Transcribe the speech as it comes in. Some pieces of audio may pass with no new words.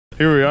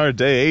Here we are,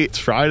 day 8. It's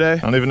Friday. I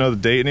don't even know the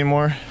date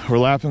anymore. We're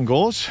lapping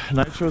Gulch.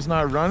 Nitro's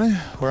not running.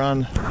 We're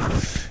on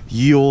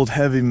ye old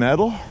heavy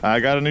metal. I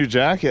got a new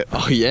jacket.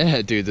 Oh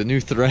yeah, dude, the new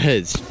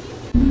threads.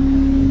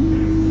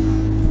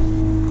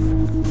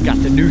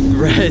 Got the new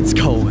threads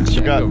going.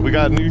 We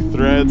got new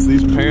threads.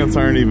 These pants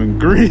aren't even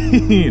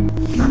green.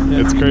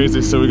 It's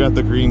crazy. So we got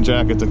the green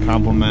jacket to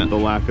complement the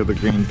lack of the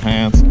green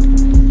pants.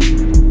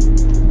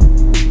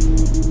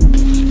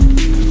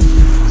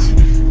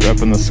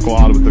 Repping the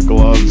squad with the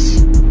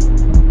gloves.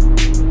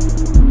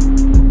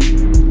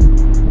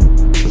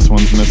 This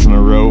one's missing a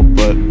rope,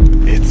 but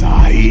it's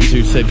aight.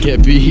 Dude said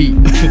get beat.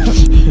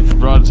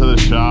 Brought it to the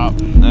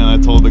shop, and I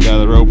told the guy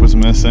the rope was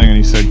missing, and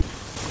he said,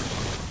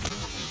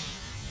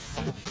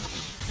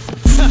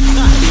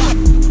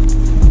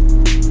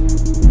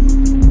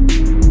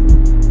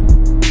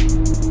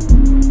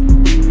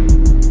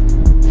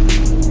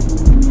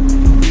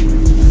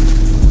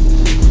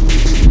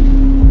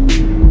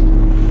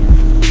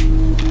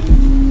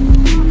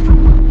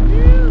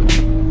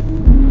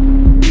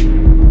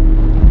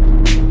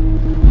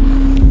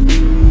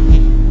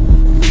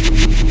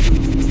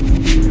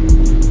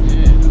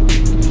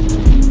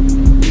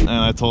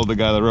 told the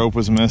guy the rope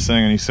was missing,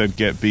 and he said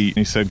get beat. And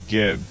he said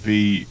get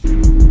beat.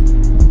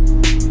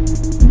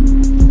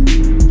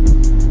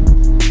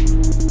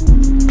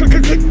 Click,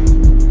 click, click.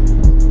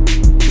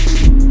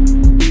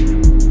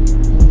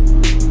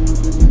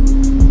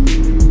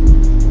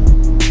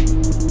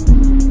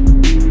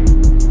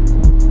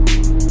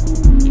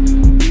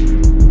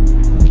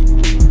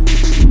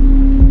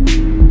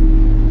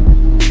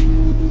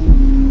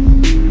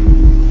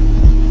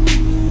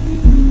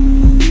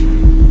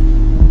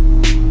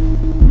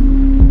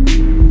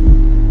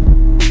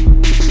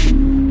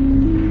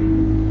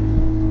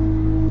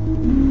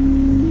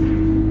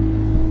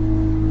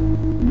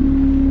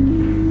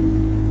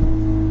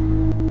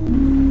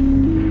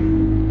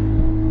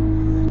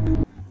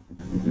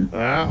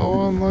 That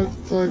one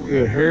looks like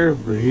it hurt,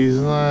 but he's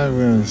not even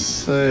gonna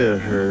say it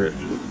hurt.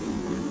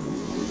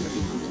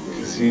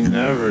 Cause he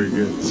never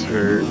gets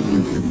hurt.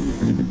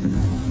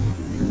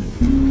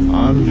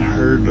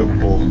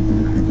 Unhurtable.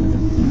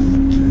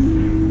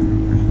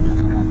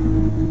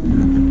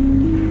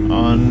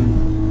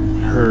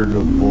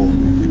 Unhurtable.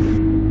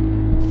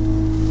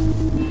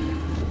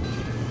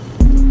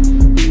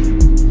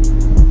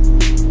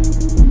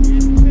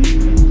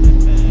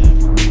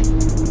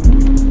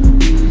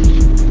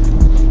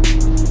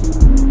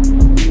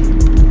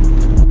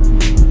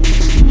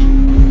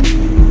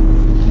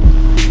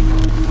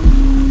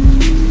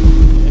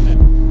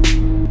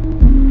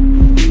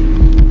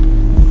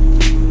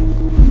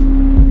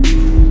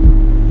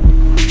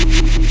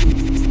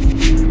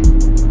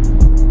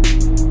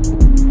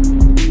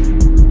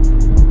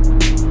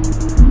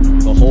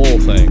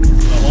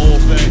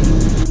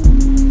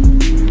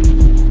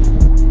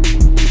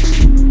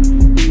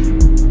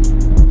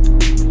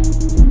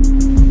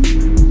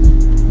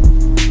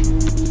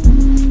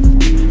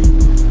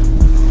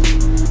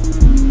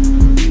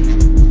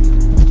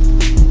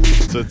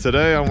 So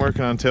today I'm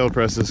working on tail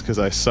presses because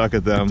I suck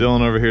at them. Dylan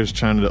over here is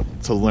trying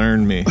to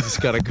learn me. Just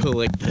gotta go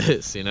like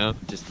this, you know?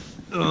 Just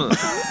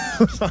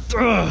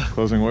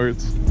Closing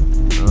words?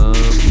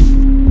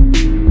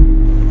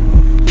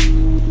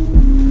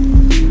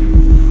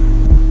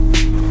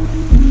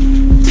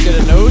 Let's get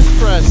a nose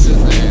press in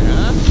there,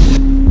 huh?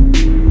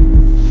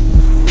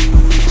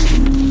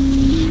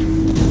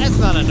 That's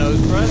not a nose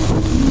press.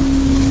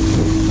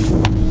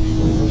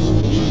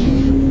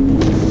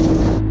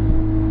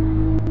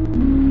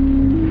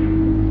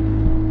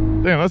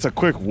 Damn, that's a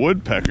quick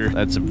woodpecker.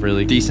 That's a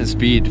really decent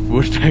speed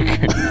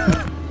woodpecker.